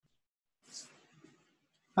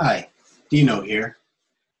Hi, Dino here.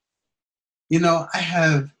 I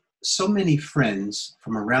have so many friends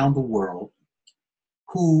from around the world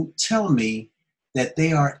who tell me that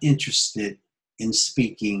they are interested in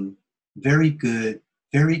speaking very good,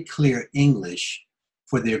 very clear English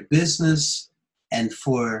for their business and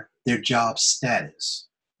for their job status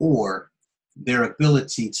or their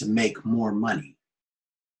ability to make more money.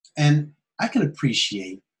 And I can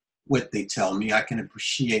appreciate what they tell me, I can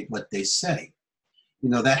appreciate what they say.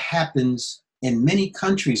 That happens in many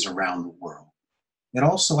countries around the world. It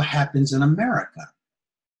also happens in America.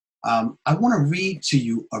 I want to read to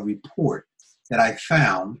you a report that I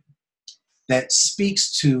found that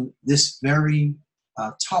speaks to this very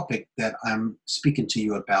topic that I'm speaking to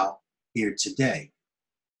you about here today,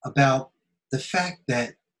 about the fact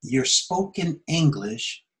that your spoken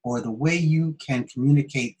English or the way you can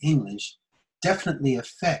communicate English definitely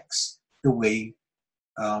affects the way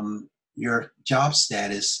your job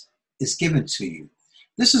status is given to you.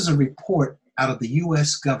 This is a report out of the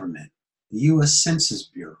US government, the US Census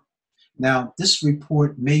Bureau. Now, this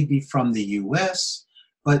report may be from the US,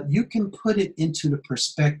 but you can put it into the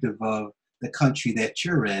perspective of the country that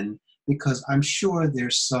you're in, because I'm sure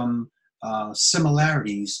there's some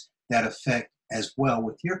similarities that affect as well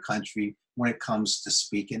with your country when it comes to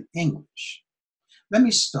speaking English. Let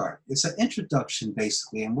me start. It's an introduction,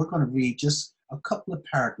 basically, and we're going to read just a couple of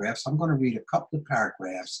paragraphs. I'm going to read a couple of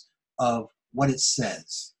paragraphs of what it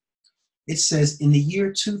says. It says, in the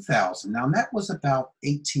year 2000, now that was about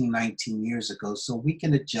 18, 19 years ago, so we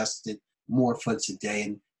can adjust it more for today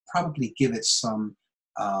and probably give it some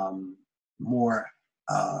more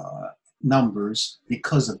numbers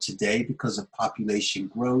because of today, because of population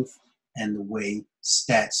growth and the way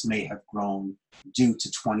stats may have grown due to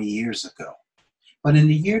 20 years ago. But in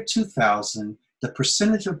the year 2000, the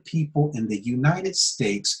percentage of people in the United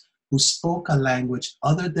States who spoke a language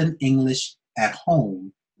other than English at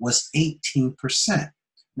home was 18%.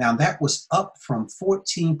 Now that was up from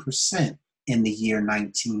 14% in the year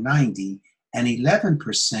 1990 and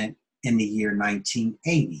 11% in the year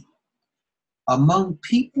 1980. Among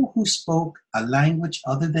people who spoke a language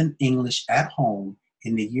other than English at home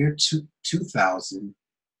in the year 2000,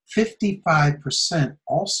 55%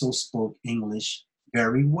 also spoke English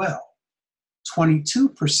very well.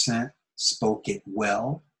 22% spoke it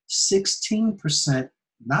well, 16%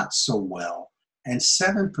 not so well, and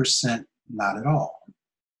 7% not at all.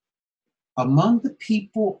 Among the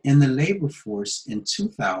people in the labor force in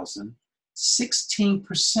 2000,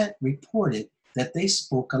 16% reported that they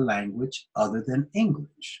spoke a language other than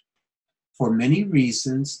English. For many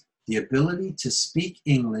reasons, the ability to speak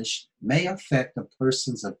English may affect a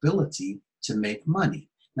person's ability to make money.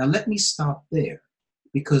 Now, let me stop there,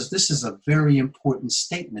 because this is a very important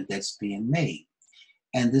statement that's being made.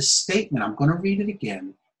 And this statement, I'm going to read it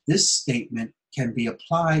again. This statement can be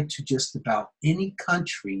applied to just about any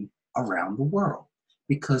country around the world,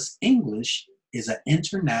 because English is an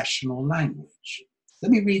international language.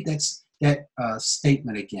 Let me read that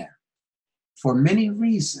statement again. For many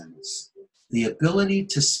reasons, the ability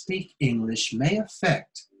to speak English may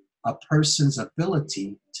affect a person's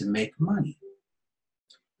ability to make money.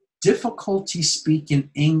 Difficulty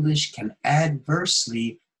speaking English can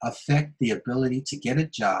adversely affect the ability to get a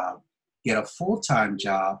job, get a full-time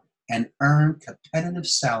job, and earn competitive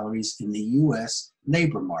salaries in the US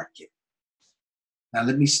labor market. Now,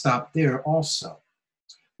 let me stop there also.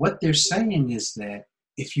 What they're saying is that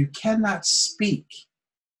if you cannot speak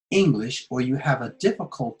English or you have a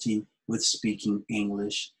difficulty with speaking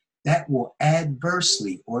English, that will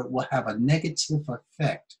adversely, or it will have a negative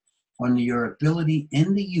effect on your ability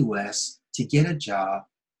in the US to get a job,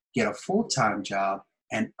 get a full-time job,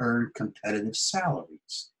 and earn competitive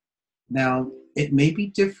salaries. Now, it may be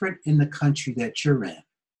different in the country that you're in,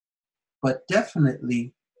 but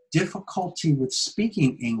definitely difficulty with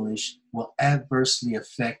speaking English will adversely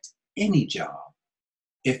affect any job,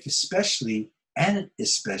 especially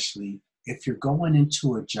if you're going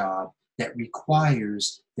into a job that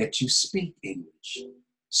requires that you speak English.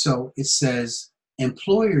 So it says,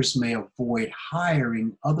 employers may avoid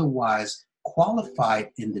hiring otherwise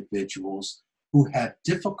qualified individuals who have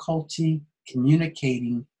difficulty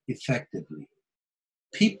communicating effectively.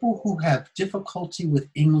 People who have difficulty with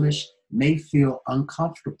English may feel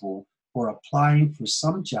uncomfortable for applying for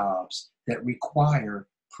some jobs that require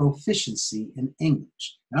proficiency in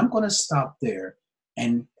English. And I'm going to stop there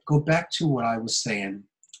and go back to what I was saying,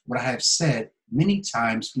 what I have said many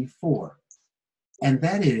times before. And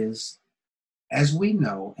that is, as we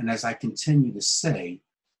know, and as I continue to say,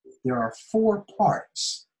 there are four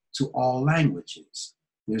parts to all languages.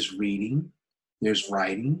 There's reading, there's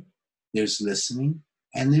writing, there's listening,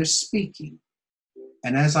 and they're speaking.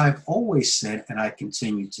 And as I've always said, and I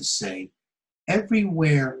continue to say,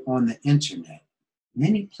 everywhere on the internet,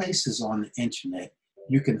 many places on the internet,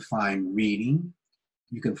 you can find reading,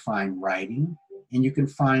 you can find writing, and you can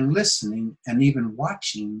find listening and even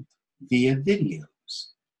watching via videos.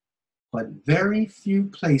 But very few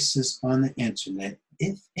places on the internet,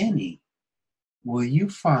 if any, will you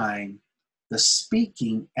find the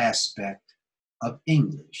speaking aspect of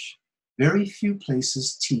English. Very few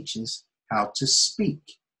places teaches how to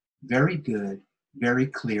speak very good, very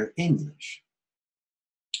clear English.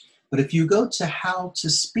 But if you go to How to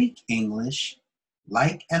Speak English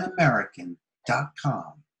like an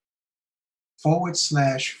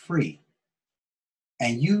American.com/free,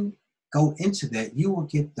 and you go into that, you will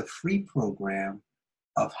get the free program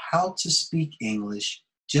of How to Speak English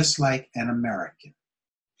just like an American.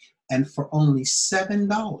 And for only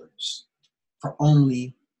 $7, for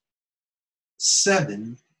only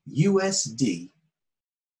 $7 USD,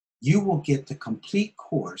 you will get the complete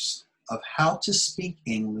course of How to Speak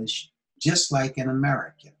English just like an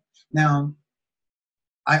American. Now,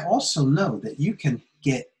 I also know that you can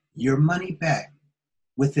get your money back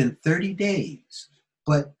within 30 days,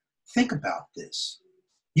 but think about this.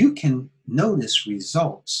 You can notice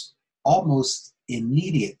results almost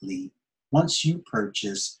immediately once you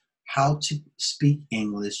purchase How to Speak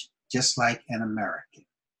English just like an American.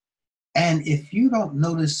 And if you don't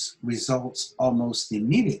notice results almost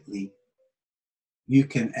immediately, you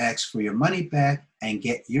can ask for your money back and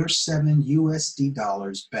get your $7 USD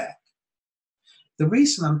back. The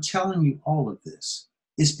reason I'm telling you all of this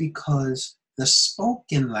is because the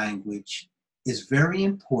spoken language is very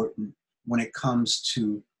important when it comes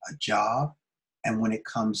to a job and when it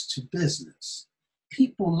comes to business.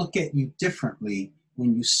 People look at you differently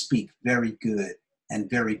when you speak very good and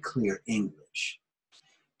very clear English.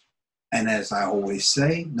 And as I always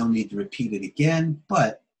say, no need to repeat it again,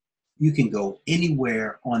 but you can go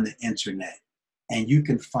anywhere on the internet and you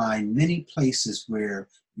can find many places where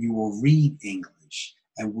you will read English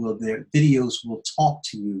and their videos will talk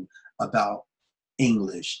to you about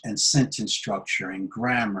English and sentence structure and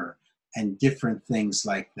grammar and different things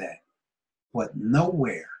like that. But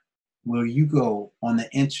nowhere will you go on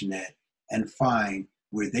the internet and find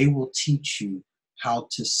where they will teach you how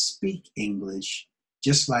to speak English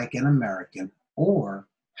just like an American, or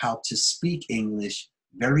how to speak English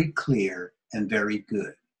very clear and very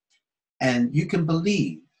good. And you can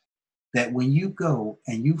believe that when you go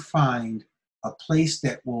and you find a place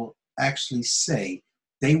that will actually say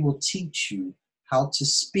they will teach you how to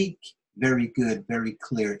speak very good, very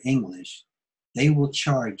clear English, they will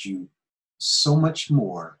charge you so much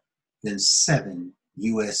more than $7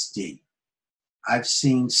 USD. I've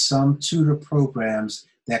seen some tutor programs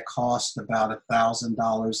that cost about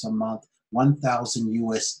 $1,000 a month, 1,000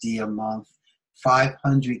 USD a month,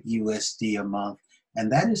 500 USD a month.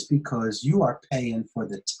 And that is because you are paying for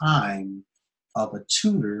the time of a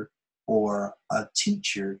tutor or a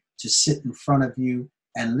teacher to sit in front of you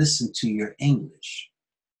and listen to your English,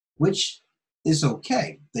 which is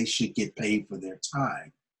okay. They should get paid for their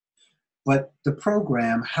time. But the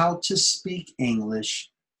program, How to Speak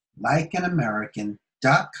English like an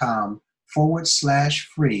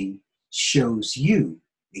American.com/free, shows you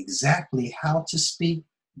exactly how to speak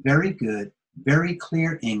very good, very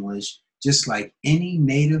clear English, just like any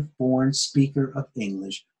native born speaker of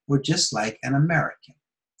English, or just like an American.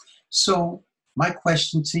 So my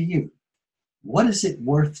question to you, what is it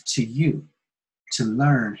worth to you to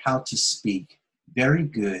learn how to speak very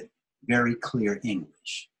good, very clear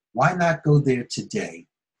English? Why not go there today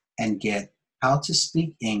and get How to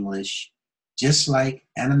Speak English just like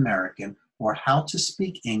an American, or How to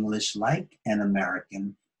Speak English like an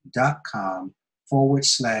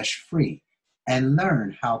American.com/free, and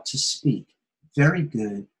learn how to speak very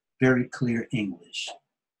good, very clear English.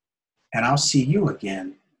 And I'll see you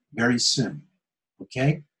again very soon.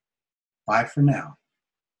 Okay? Bye for now.